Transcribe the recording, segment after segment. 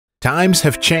Times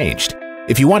have changed.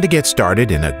 If you want to get started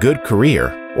in a good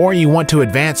career, or you want to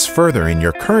advance further in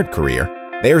your current career,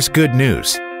 there's good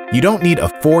news. You don't need a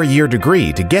 4-year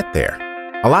degree to get there.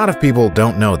 A lot of people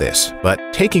don't know this, but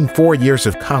taking 4 years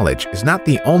of college is not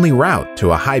the only route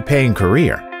to a high-paying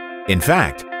career. In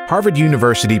fact, Harvard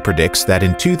University predicts that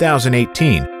in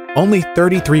 2018, only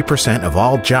 33% of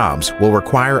all jobs will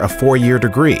require a 4-year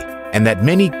degree, and that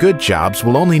many good jobs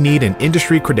will only need an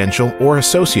industry credential or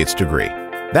associate's degree.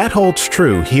 That holds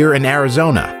true here in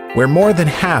Arizona, where more than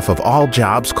half of all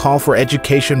jobs call for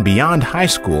education beyond high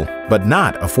school, but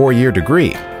not a 4-year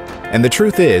degree. And the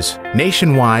truth is,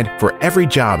 nationwide, for every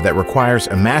job that requires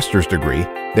a master's degree,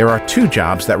 there are 2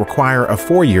 jobs that require a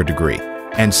 4-year degree,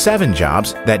 and 7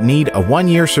 jobs that need a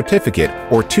 1-year certificate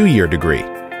or 2-year degree.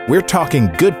 We're talking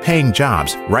good-paying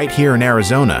jobs right here in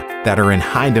Arizona that are in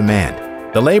high demand.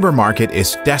 The labor market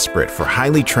is desperate for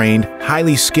highly trained,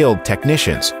 highly skilled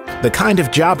technicians, the kind of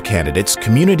job candidates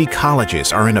community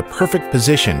colleges are in a perfect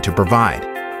position to provide.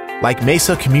 Like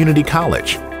Mesa Community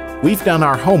College, we've done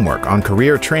our homework on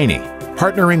career training,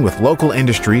 partnering with local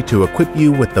industry to equip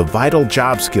you with the vital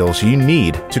job skills you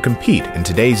need to compete in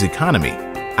today's economy.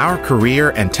 Our career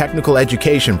and technical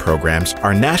education programs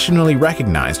are nationally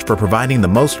recognized for providing the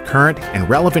most current and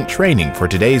relevant training for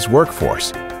today's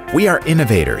workforce. We are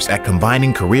innovators at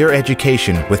combining career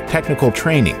education with technical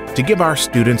training to give our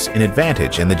students an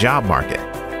advantage in the job market.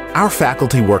 Our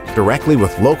faculty work directly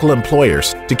with local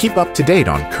employers to keep up to date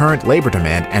on current labor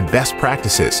demand and best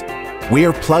practices. We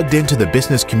are plugged into the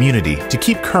business community to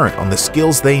keep current on the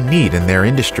skills they need in their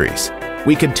industries.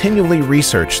 We continually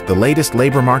research the latest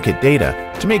labor market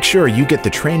data to make sure you get the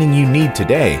training you need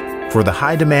today for the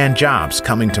high-demand jobs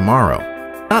coming tomorrow.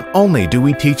 Not only do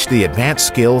we teach the advanced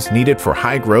skills needed for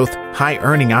high-growth,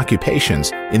 high-earning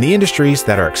occupations in the industries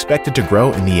that are expected to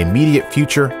grow in the immediate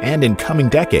future and in coming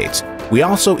decades, we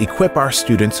also equip our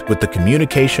students with the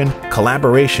communication,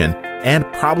 collaboration, and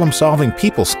problem-solving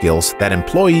people skills that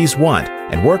employees want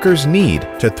and workers need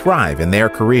to thrive in their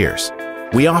careers.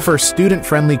 We offer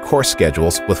student-friendly course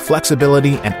schedules with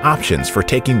flexibility and options for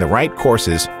taking the right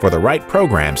courses for the right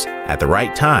programs at the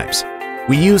right times.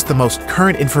 We use the most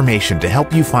current information to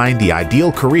help you find the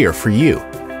ideal career for you.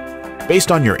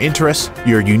 Based on your interests,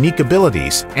 your unique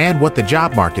abilities, and what the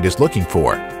job market is looking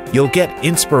for, you'll get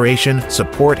inspiration,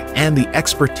 support, and the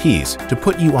expertise to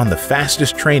put you on the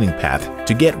fastest training path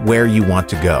to get where you want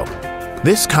to go.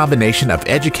 This combination of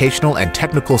educational and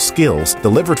technical skills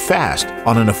delivered fast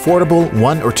on an affordable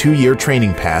 1- or 2-year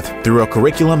training path through a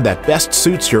curriculum that best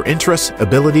suits your interests,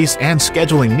 abilities, and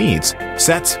scheduling needs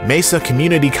sets Mesa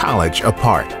Community College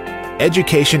apart.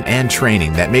 Education and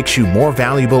training that makes you more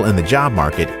valuable in the job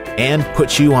market and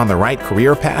puts you on the right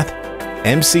career path?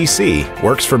 MCC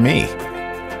works for me.